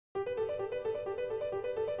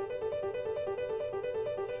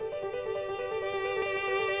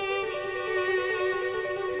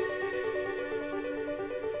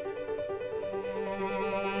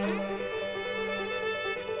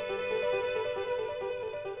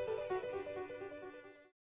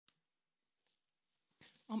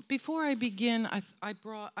Before I begin,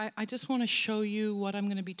 I just want to show you what I'm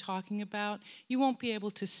going to be talking about. You won't be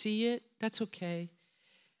able to see it. That's okay.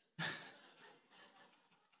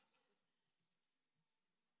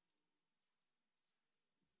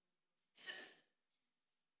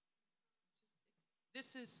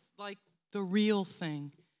 This is like the real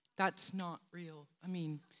thing. That's not real. I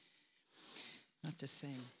mean, not the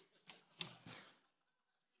same.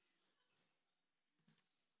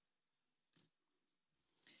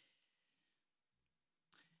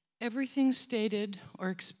 Everything stated or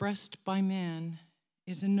expressed by man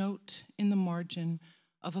is a note in the margin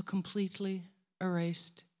of a completely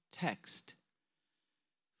erased text.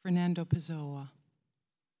 Fernando Pessoa.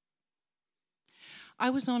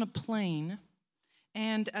 I was on a plane,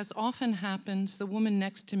 and as often happens, the woman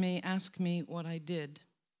next to me asked me what I did.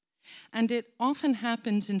 And it often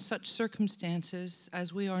happens in such circumstances,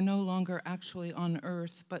 as we are no longer actually on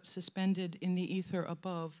earth, but suspended in the ether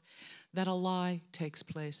above, that a lie takes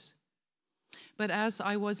place. But as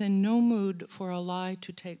I was in no mood for a lie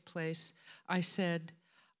to take place, I said,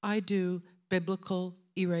 I do biblical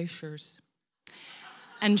erasures.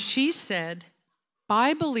 And she said,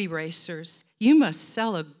 Bible erasers, you must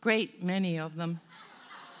sell a great many of them.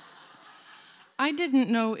 I didn't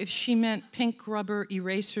know if she meant pink rubber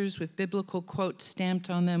erasers with biblical quotes stamped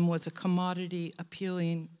on them was a commodity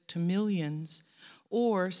appealing to millions,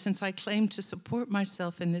 or since I claimed to support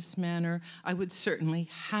myself in this manner, I would certainly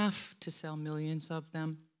have to sell millions of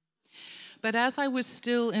them. But as I was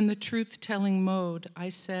still in the truth-telling mode, I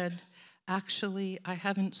said, actually, I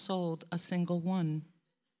haven't sold a single one.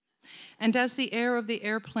 And as the air of the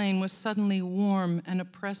airplane was suddenly warm and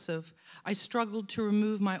oppressive, I struggled to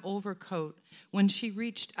remove my overcoat when she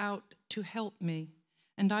reached out to help me,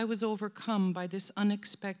 and I was overcome by this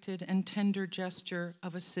unexpected and tender gesture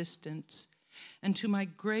of assistance. And to my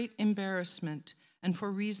great embarrassment, and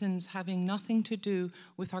for reasons having nothing to do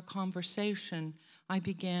with our conversation, I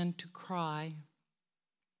began to cry.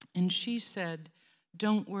 And she said,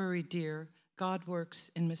 don't worry, dear, God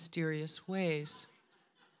works in mysterious ways.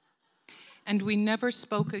 And we never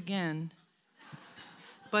spoke again.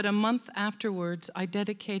 But a month afterwards, I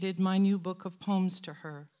dedicated my new book of poems to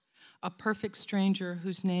her, a perfect stranger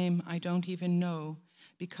whose name I don't even know,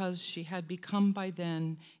 because she had become by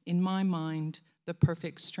then, in my mind, the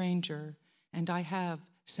perfect stranger, and I have,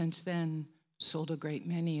 since then, sold a great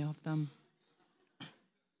many of them.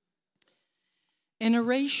 An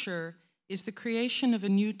erasure is the creation of a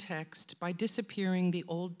new text by disappearing the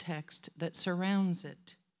old text that surrounds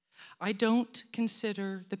it. I don't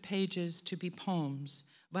consider the pages to be poems,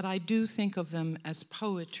 but I do think of them as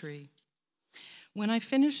poetry. When I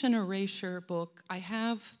finish an erasure book, I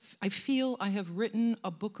feel I have written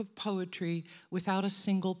a book of poetry without a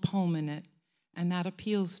single poem in it, and that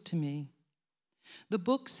appeals to me. The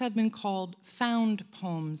books have been called found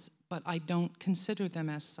poems, but I don't consider them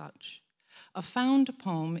as such. A found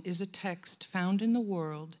poem is a text found in the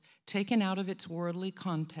world, taken out of its worldly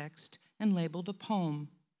context, and labeled a poem.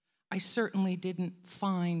 I certainly didn't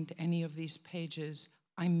find any of these pages.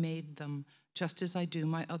 I made them, just as I do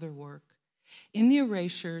my other work. In the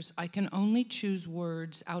erasures, I can only choose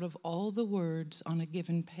words out of all the words on a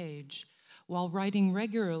given page. While writing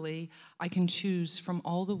regularly, I can choose from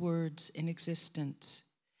all the words in existence.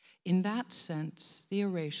 In that sense, the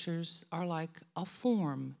erasures are like a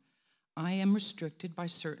form. I am restricted by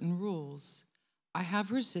certain rules. I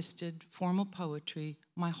have resisted formal poetry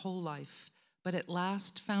my whole life, but at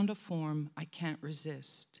last found a form I can't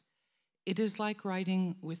resist. It is like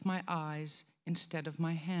writing with my eyes instead of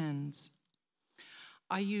my hands.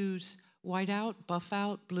 I use white out, buff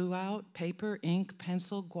out, blue out, paper, ink,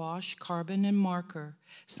 pencil, gouache, carbon, and marker.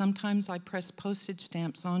 Sometimes I press postage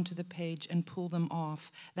stamps onto the page and pull them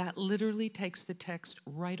off. That literally takes the text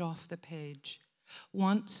right off the page.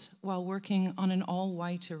 Once, while working on an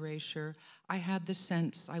all-white erasure, I had the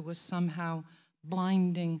sense I was somehow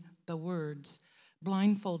blinding the words,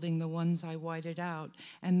 blindfolding the ones I whited out,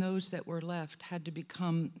 and those that were left had to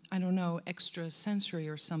become, I don't know, extra sensory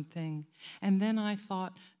or something. And then I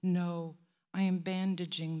thought, no, I am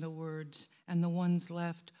bandaging the words, and the ones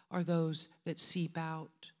left are those that seep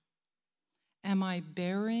out. Am I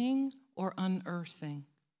burying or unearthing?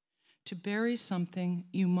 To bury something,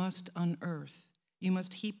 you must unearth. You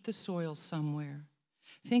must heap the soil somewhere.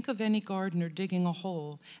 Think of any gardener digging a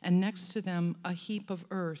hole, and next to them a heap of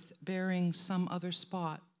earth bearing some other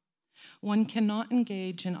spot. One cannot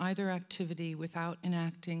engage in either activity without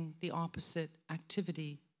enacting the opposite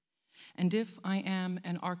activity. And if I am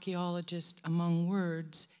an archaeologist among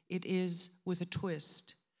words, it is with a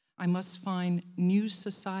twist. I must find new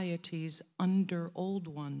societies under old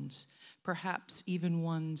ones, perhaps even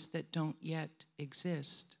ones that don't yet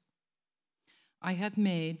exist. I have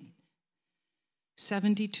made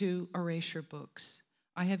 72 erasure books.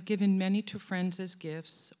 I have given many to friends as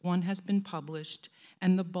gifts. One has been published,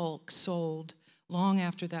 and the bulk sold long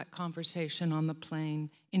after that conversation on the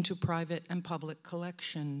plane into private and public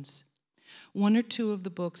collections. One or two of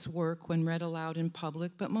the books work when read aloud in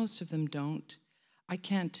public, but most of them don't. I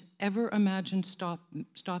can't ever imagine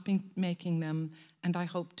stopping making them, and I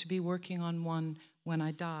hope to be working on one when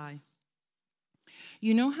I die.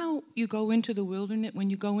 You know how you go into the wilderness? When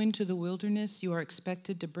you go into the wilderness, you are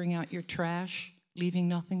expected to bring out your trash, leaving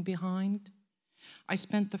nothing behind? I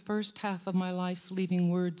spent the first half of my life leaving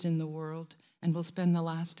words in the world, and will spend the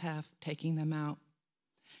last half taking them out.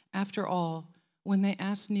 After all, when they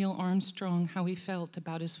asked Neil Armstrong how he felt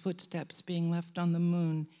about his footsteps being left on the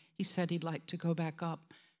moon, he said he'd like to go back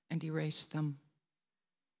up and erase them.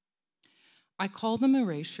 I call them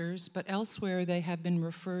erasures, but elsewhere they have been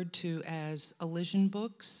referred to as elision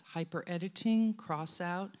books, hyper-editing,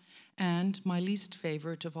 cross-out, and, my least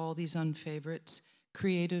favorite of all these unfavorites,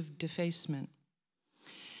 creative defacement.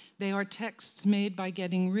 They are texts made by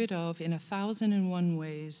getting rid of in 1,001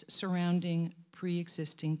 ways surrounding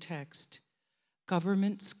pre-existing text.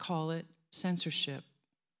 Governments call it censorship.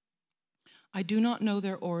 I do not know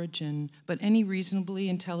their origin, but any reasonably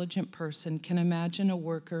intelligent person can imagine a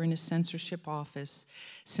worker in a censorship office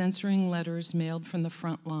censoring letters mailed from the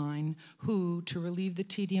front line who, to relieve the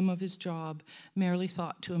tedium of his job, merely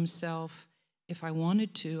thought to himself, if I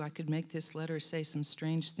wanted to, I could make this letter say some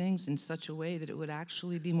strange things in such a way that it would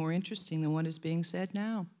actually be more interesting than what is being said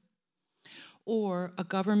now. Or a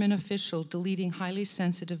government official deleting highly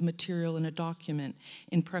sensitive material in a document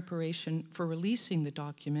in preparation for releasing the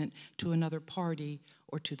document to another party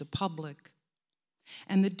or to the public.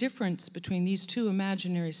 And the difference between these two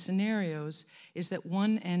imaginary scenarios is that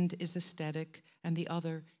one end is aesthetic and the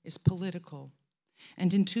other is political.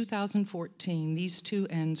 And in 2014, these two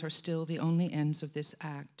ends are still the only ends of this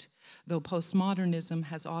act, though postmodernism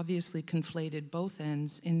has obviously conflated both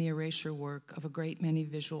ends in the erasure work of a great many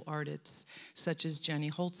visual artists, such as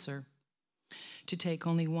Jenny Holzer. To take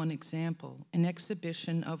only one example, an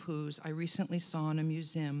exhibition of whose I recently saw in a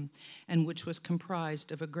museum, and which was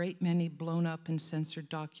comprised of a great many blown up and censored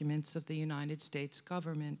documents of the United States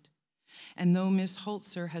government. And though Ms.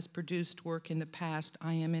 Holzer has produced work in the past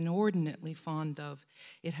I am inordinately fond of,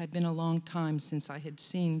 it had been a long time since I had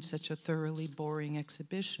seen such a thoroughly boring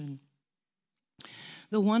exhibition.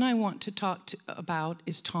 The one I want to talk about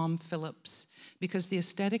is Tom Phillips, because the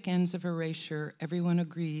aesthetic ends of erasure, everyone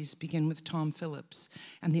agrees, begin with Tom Phillips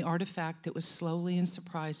and the artifact that was slowly and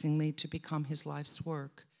surprisingly to become his life's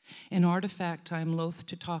work. An artifact I am loath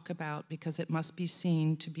to talk about because it must be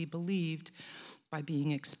seen to be believed by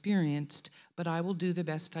being experienced, but I will do the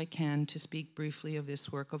best I can to speak briefly of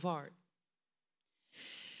this work of art.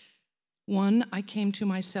 One, I came to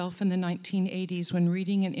myself in the 1980s when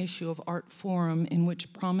reading an issue of Art Forum in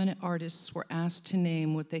which prominent artists were asked to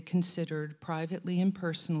name what they considered, privately and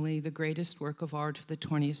personally, the greatest work of art of the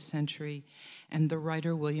 20th century, and the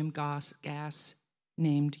writer William Gass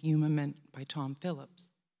named Humament by Tom Phillips.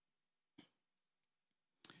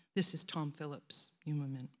 This is Tom Phillips'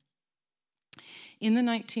 Humament. In the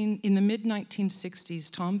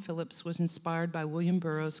mid-1960s, Tom Phillips was inspired by William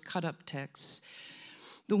Burroughs' cut-up texts,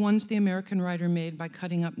 the ones the American writer made by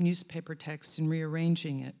cutting up newspaper text and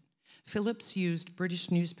rearranging it. Phillips used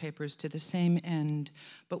British newspapers to the same end,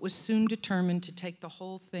 but was soon determined to take the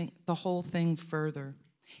whole thing further.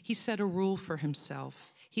 He set a rule for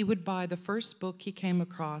himself. He would buy the first book he came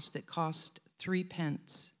across that cost 3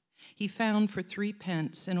 pence. He found for 3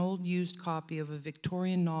 pence an old used copy of a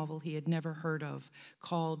Victorian novel he had never heard of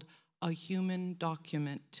called A Human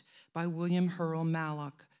Document by William Hurrell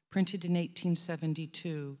Mallock, printed in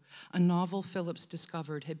 1872, a novel Phillips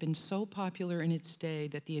discovered had been so popular in its day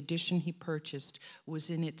that the edition he purchased was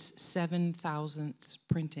in its 7,000th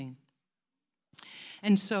printing.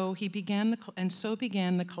 And so began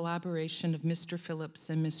the collaboration of Mr. Phillips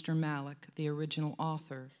and Mr. Mallock, the original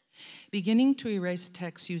author. Beginning to erase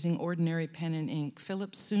text using ordinary pen and ink,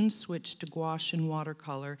 Phillips soon switched to gouache and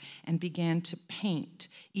watercolor and began to paint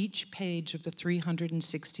each page of the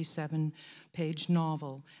 367-page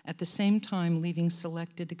novel, at the same time leaving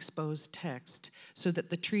selected exposed text, so that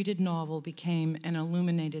the treated novel became an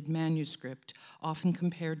illuminated manuscript, often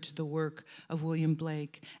compared to the work of William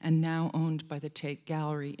Blake and now owned by the Tate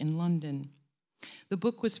Gallery in London. The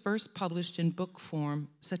book was first published in book form,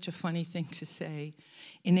 such a funny thing to say,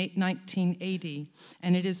 in 1980,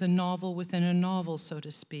 and it is a novel within a novel, so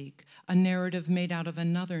to speak, a narrative made out of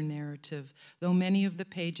another narrative, though many of the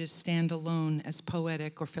pages stand alone as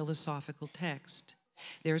poetic or philosophical text.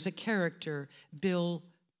 There's a character, Bill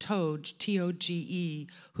Toge, T-O-G-E,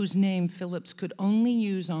 whose name Phillips could only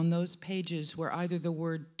use on those pages where either the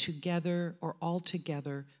word together or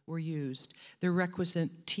altogether were used, the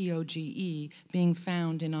requisite T-O-G-E being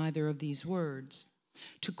found in either of these words.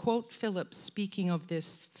 To quote Phillips speaking of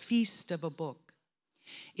this feast of a book,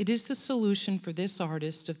 "It is the solution for this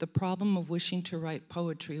artist of the problem of wishing to write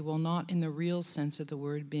poetry while not in the real sense of the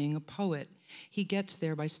word being a poet. He gets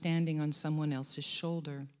there by standing on someone else's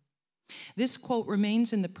shoulder." This quote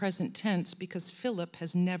remains in the present tense because Philip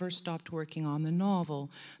has never stopped working on the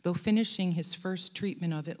novel, though finishing his first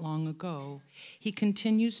treatment of it long ago. He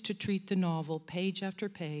continues to treat the novel page after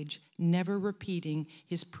page, never repeating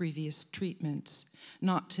his previous treatments,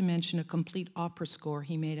 not to mention a complete opera score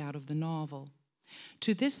he made out of the novel.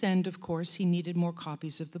 To this end, of course, he needed more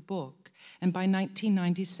copies of the book, and by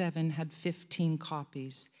 1997 had 15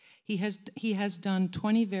 copies. He has done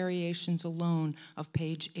 20 variations alone of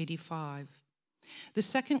page 85. The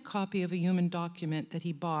second copy of A Human Document that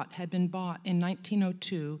he bought had been bought in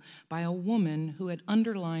 1902 by a woman who had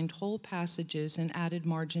underlined whole passages and added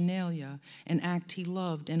marginalia, an act he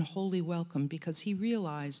loved and wholly welcomed because he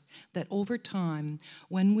realized that over time,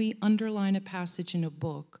 when we underline a passage in a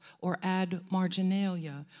book or add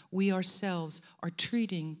marginalia, we ourselves are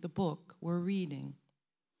treating the book we're reading.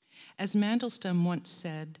 As Mandelstam once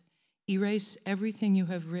said, "Erase everything you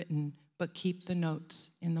have written, but keep the notes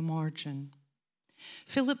in the margin."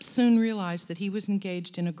 Phillips soon realized that he was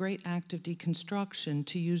engaged in a great act of deconstruction,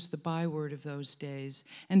 to use the byword of those days.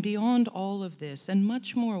 And beyond all of this, and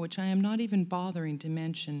much more, which I am not even bothering to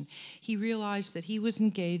mention, he realized that he was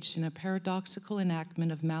engaged in a paradoxical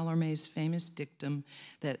enactment of Mallarmé's famous dictum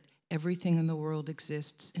that everything in the world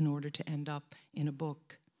exists in order to end up in a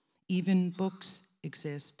book. Even books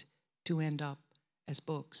exist to end up as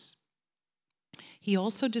books. He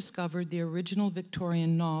also discovered the original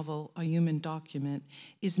Victorian novel, A Human Document,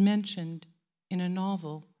 is mentioned in a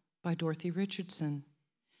novel by Dorothy Richardson,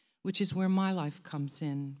 which is where my life comes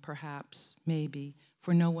in, perhaps, maybe,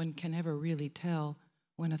 for no one can ever really tell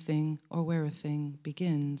when a thing or where a thing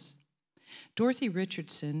begins. Dorothy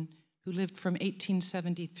Richardson, who lived from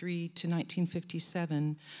 1873 to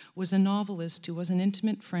 1957, was a novelist who was an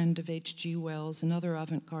intimate friend of H.G. Wells and other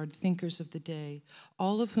avant-garde thinkers of the day,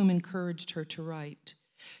 all of whom encouraged her to write.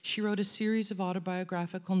 She wrote a series of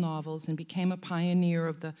autobiographical novels and became a pioneer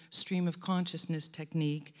of the stream of consciousness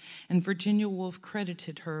technique, and Virginia Woolf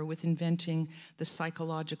credited her with inventing the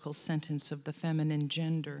psychological sentence of the feminine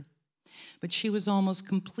gender. But she was almost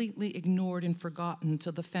completely ignored and forgotten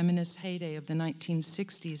till the feminist heyday of the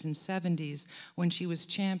 1960s and 70s, when she was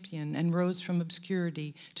champion and rose from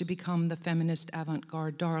obscurity to become the feminist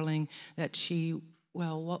avant-garde darling that she,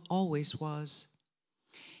 well, always was.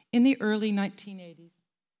 In the early 1980s,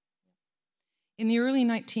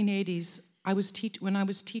 when I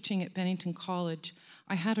was teaching at Bennington College,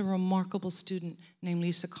 I had a remarkable student named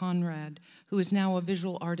Lisa Conrad, who is now a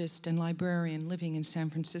visual artist and librarian living in San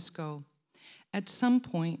Francisco. At some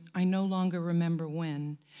point, I no longer remember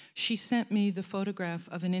when, she sent me the photograph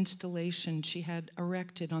of an installation she had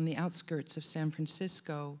erected on the outskirts of San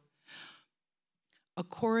Francisco. A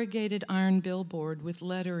corrugated iron billboard with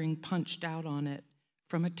lettering punched out on it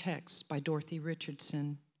from a text by Dorothy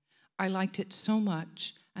Richardson. I liked it so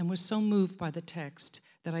much and was so moved by the text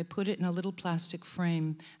that I put it in a little plastic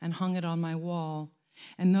frame and hung it on my wall.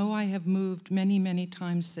 And though I have moved many, many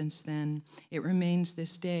times since then, it remains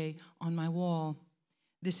this day on my wall.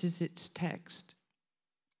 This is its text.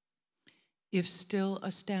 If still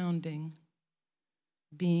astounding,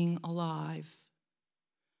 being alive,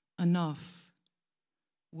 enough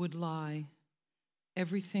would lie,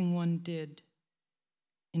 everything one did,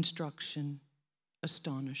 instruction,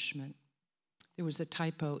 astonishment. There was a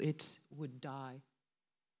typo, it's would die.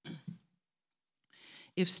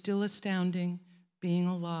 If still astounding, being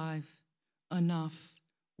alive, enough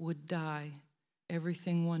would die,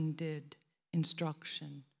 everything one did,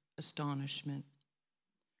 instruction, astonishment.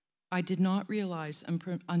 I did not realize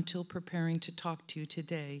until preparing to talk to you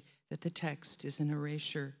today that the text is an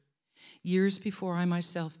erasure. Years before I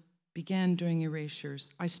myself began doing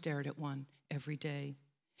erasures, I stared at one every day.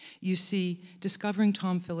 You see, discovering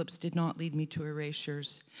Tom Phillips did not lead me to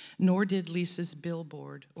erasures, nor did Lisa's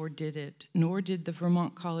billboard, or did it, nor did the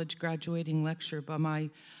Vermont College graduating lecture by my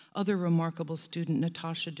Other remarkable student,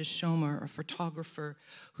 Natasha DeShomer, a photographer,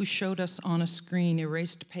 who showed us on a screen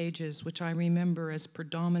erased pages, which I remember as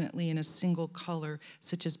predominantly in a single color,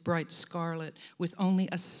 such as bright scarlet, with only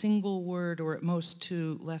a single word or at most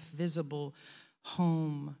two left visible,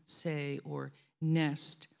 home, say, or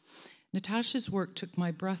nest. Natasha's work took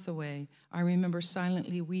my breath away. I remember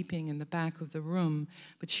silently weeping in the back of the room,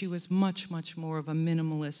 but she was much, much more of a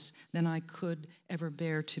minimalist than I could ever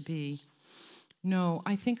bear to be. No,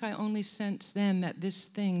 I think I only sensed then that this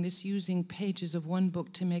using pages of one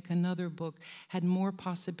book to make another book, had more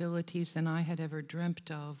possibilities than I had ever dreamt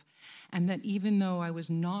of. And that even though I was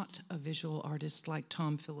not a visual artist like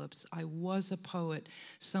Tom Phillips, I was a poet,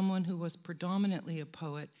 someone who was predominantly a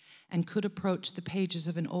poet, and could approach the pages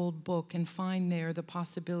of an old book and find there the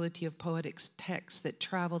possibility of poetic text that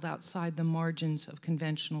traveled outside the margins of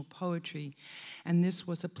conventional poetry. And this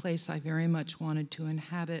was a place I very much wanted to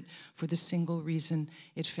inhabit for the single reason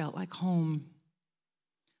it felt like home.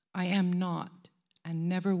 I am not, and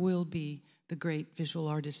never will be, the great visual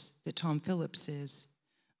artist that Tom Phillips is.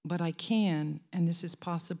 But I can, and this is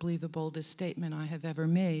possibly the boldest statement I have ever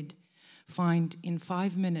made, find in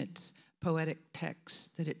 5 minutes poetic texts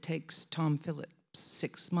that it takes Tom Phillips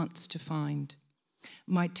 6 months to find.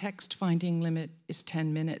 My text finding limit is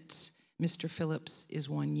 10 minutes. Mr. Phillips is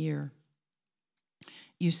 1 year.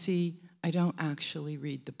 You see, I don't actually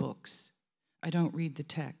read the books. I don't read the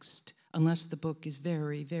text, unless the book is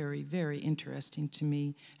very, very, very interesting to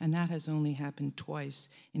me, and that has only happened twice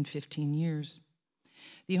in 15 years.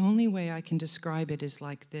 The only way I can describe it is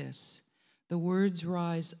like this. The words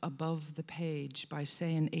rise above the page by,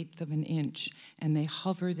 say, 1/8 of an inch, and they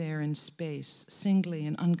hover there in space, singly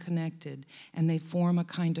and unconnected, and they form a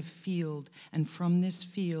kind of field, and from this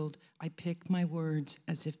field, I pick my words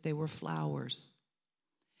as if they were flowers.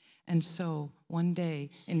 And so, one day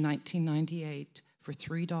in 1998, for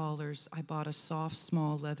 $3, I bought a soft,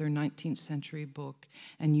 small leather 19th century book,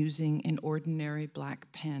 and using an ordinary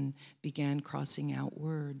black pen, began crossing out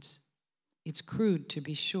words. It's crude, to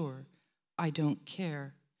be sure. I don't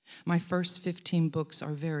care. My first 15 books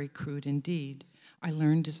are very crude indeed. I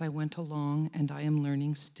learned as I went along, and I am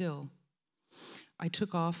learning still. I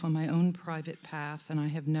took off on my own private path, and I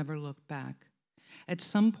have never looked back. At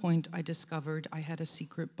some point, I discovered I had a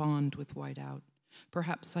secret bond with whiteout.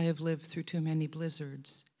 Perhaps I have lived through too many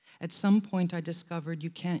blizzards. At some point, I discovered you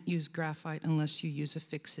can't use graphite unless you use a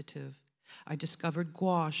fixative. I discovered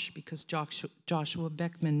gouache because Joshua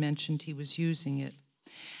Beckman mentioned he was using it.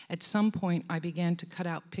 At some point, I began to cut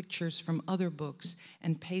out pictures from other books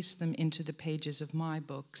and paste them into the pages of my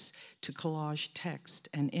books to collage text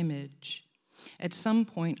and image. At some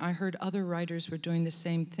point, I heard other writers were doing the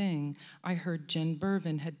same thing. I heard Jen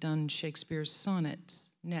Bervin had done Shakespeare's sonnets,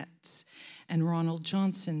 Nets, and Ronald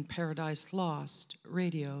Johnson, Paradise Lost,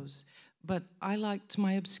 Radios. But I liked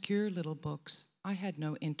my obscure little books. I had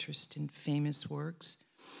no interest in famous works.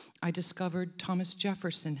 I discovered Thomas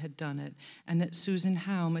Jefferson had done it, and that Susan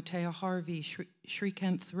Howe, Matea Harvey,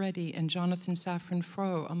 Shrikant Reddy, and Jonathan Safran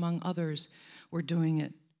Foer, among others, were doing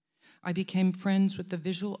it. I became friends with the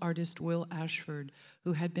visual artist Will Ashford,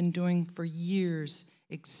 who had been doing for years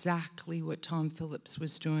exactly what Tom Phillips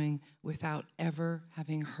was doing without ever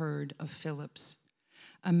having heard of Phillips.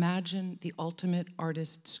 Imagine the ultimate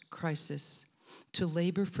artist's crisis. To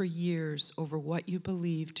labor for years over what you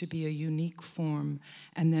believe to be a unique form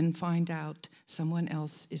and then find out someone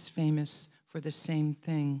else is famous for the same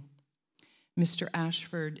thing. Mr.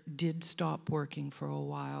 Ashford did stop working for a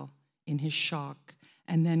while in his shock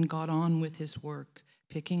and then got on with his work,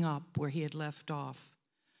 picking up where he had left off.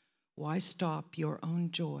 Why stop your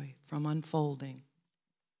own joy from unfolding?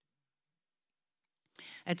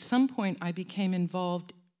 At some point, I became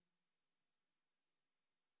involved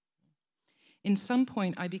in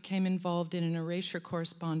an erasure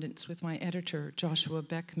correspondence with my editor, Joshua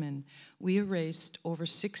Beckman. We erased, over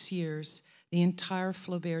 6 years, the entire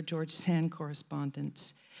Flaubert-George Sand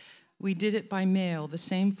correspondence. We did it by mail, the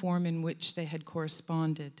same form in which they had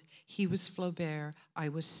corresponded. He was Flaubert, I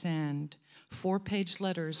was Sand. 4-page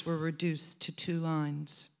letters were reduced to 2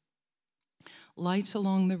 lines. Light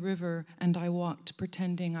along the river, and I walked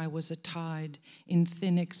pretending I was a tide, in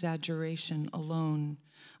thin exaggeration, alone.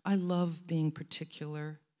 I love being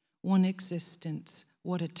particular. One existence,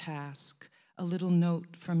 what a task. A little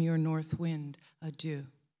note from your north wind, adieu.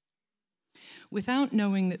 Without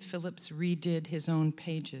knowing that Phillips redid his own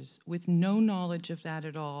pages, with no knowledge of that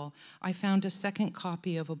at all, I found a second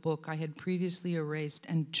copy of a book I had previously erased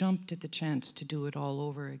and jumped at the chance to do it all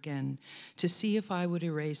over again, to see if I would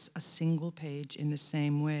erase a single page in the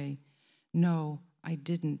same way. No, I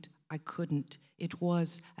didn't. I couldn't. It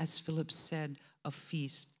was, as Phillips said, a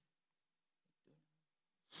feast.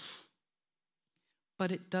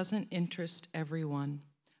 But it doesn't interest everyone.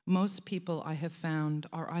 Most people I have found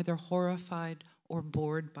are either horrified or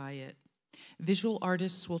bored by it. Visual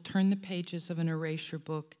artists will turn the pages of an erasure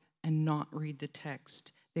book and not read the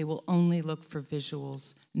text. They will only look for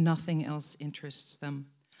visuals. Nothing else interests them.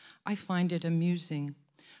 I find it amusing.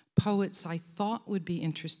 Poets I thought would be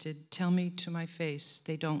interested tell me to my face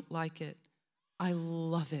they don't like it. I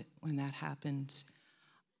love it when that happens.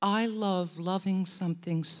 I love loving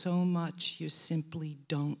something so much you simply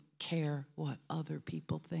don't care what other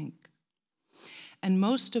people think. And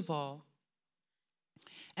most of all,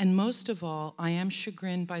 I am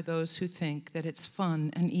chagrined by those who think that it's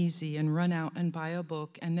fun and easy and run out and buy a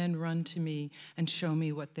book and then run to me and show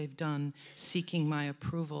me what they've done, seeking my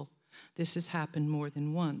approval. This has happened more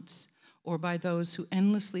than once. Or by those who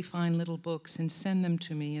endlessly find little books and send them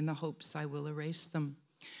to me in the hopes I will erase them.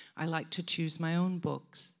 I like to choose my own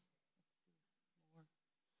books.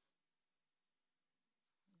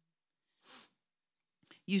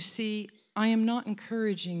 You see, I am not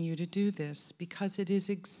encouraging you to do this because it is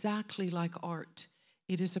exactly like art.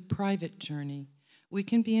 It is a private journey. We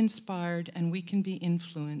can be inspired and we can be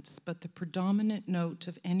influenced, but the predominant note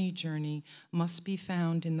of any journey must be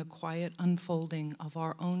found in the quiet unfolding of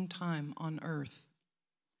our own time on earth.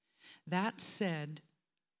 That said,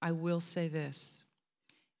 I will say this.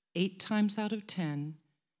 8 times out of 10,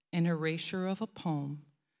 an erasure of a poem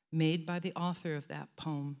made by the author of that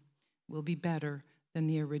poem will be better than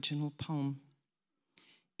the original poem.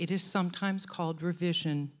 It is sometimes called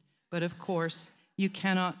revision, but of course, you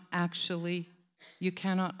cannot actually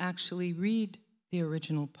read the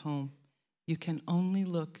original poem. You can only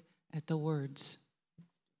look at the words.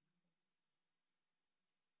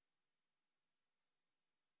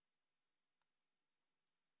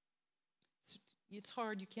 It's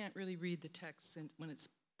hard, you can't really read the text when it's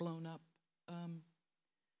blown up.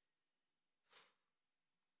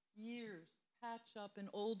 Years. Patch up an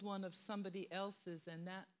old one of somebody else's, and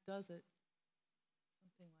that does it.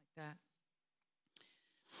 Something like that.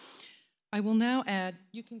 I will now add,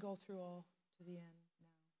 you can go through all to the end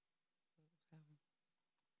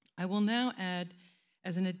now. I will now add,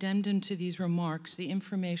 as an addendum to these remarks, the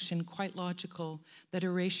information, quite logical, that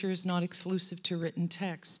erasure is not exclusive to written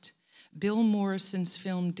text. Bill Morrison's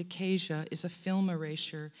film Decasia is a film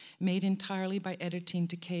erasure made entirely by editing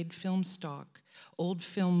decayed film stock, old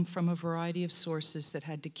film from a variety of sources that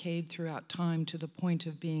had decayed throughout time to the point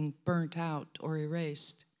of being burnt out or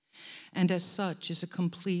erased, and as such is a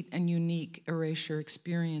complete and unique erasure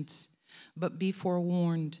experience. But be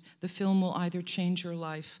forewarned, the film will either change your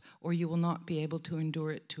life or you will not be able to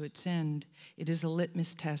endure it to its end. It is a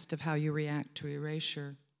litmus test of how you react to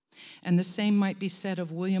erasure. And the same might be said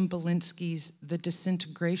of William Belinsky's The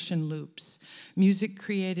Disintegration Loops, music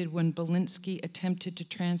created when Belinsky attempted to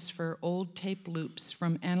transfer old tape loops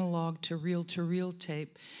from analog reel-to-reel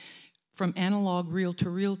tape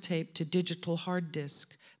to digital hard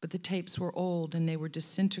disk, but the tapes were old and they were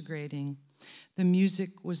disintegrating. The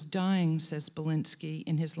music was dying, says Belinsky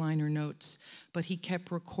in his liner notes, but he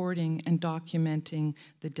kept recording and documenting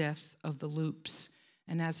the death of the loops.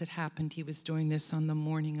 And as it happened, he was doing this on the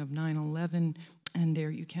morning of 9/11, and there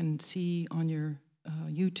you can see on your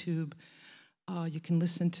YouTube, you can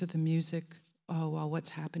listen to the music while what's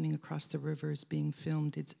happening across the river is being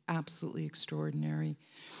filmed. It's absolutely extraordinary.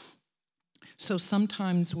 So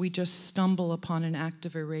sometimes we just stumble upon an act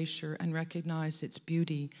of erasure and recognize its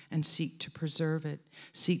beauty and seek to preserve it,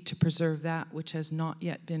 seek to preserve that which has not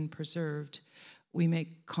yet been preserved. We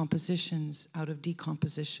make compositions out of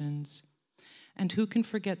decompositions. And who can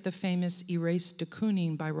forget the famous Erased de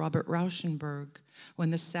Kooning by Robert Rauschenberg, when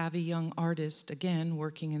the savvy young artist, again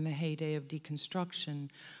working in the heyday of deconstruction,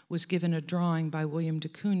 was given a drawing by William de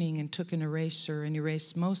Kooning and took an eraser and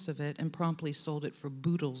erased most of it and promptly sold it for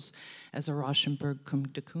boodles as a Rauschenberg cum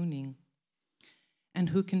de Kooning. And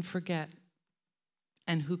who can forget?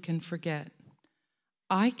 And who can forget?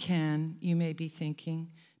 I can, you may be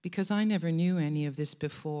thinking, because I never knew any of this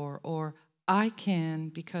before, or I can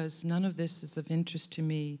because none of this is of interest to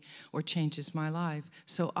me or changes my life.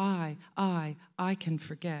 So I can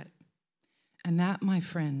forget. And that, my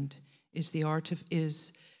friend, is the art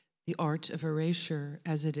of erasure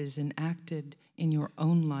as it is enacted in your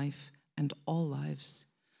own life and all lives.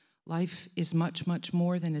 Life is much, much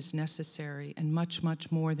more than is necessary and much,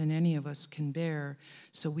 much more than any of us can bear.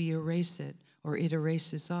 So we erase it, or it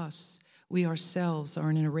erases us. We ourselves are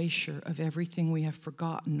an erasure of everything we have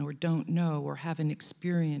forgotten or don't know or haven't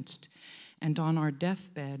experienced. And on our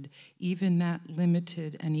deathbed, even that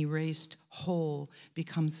limited and erased whole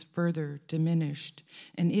becomes further diminished.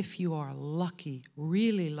 And if you are lucky,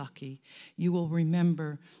 really lucky, you will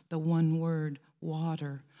remember the one word,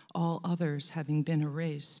 water, all others having been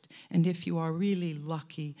erased. And if you are really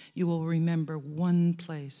lucky, you will remember one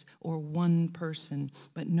place or one person,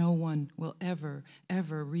 but no one will ever,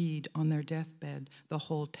 ever read on their deathbed the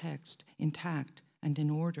whole text intact and in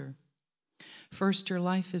order. First, your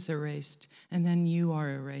life is erased, and then you are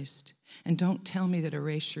erased. And don't tell me that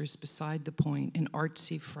erasure is beside the point, an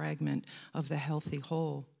artsy fragment of the healthy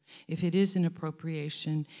whole. If it is an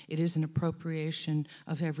appropriation, it is an appropriation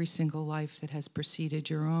of every single life that has preceded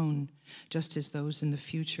your own, just as those in the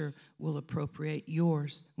future will appropriate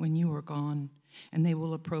yours when you are gone. And they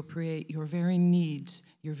will appropriate your very needs,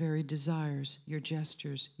 your very desires, your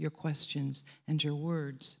gestures, your questions, and your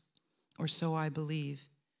words. Or so I believe.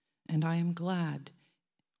 And I am glad.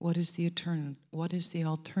 What is the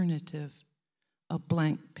alternative? A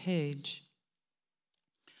blank page.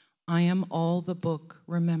 I am all the book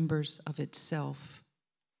remembers of itself.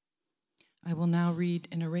 I will now read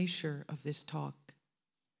an erasure of this talk.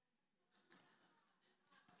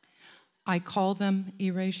 I call them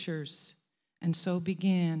erasures, and so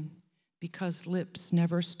began, because lips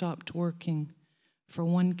never stopped working, for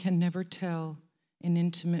one can never tell an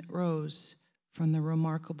intimate rose from the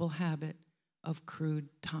remarkable habit of crude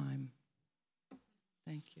time.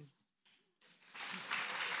 Thank you.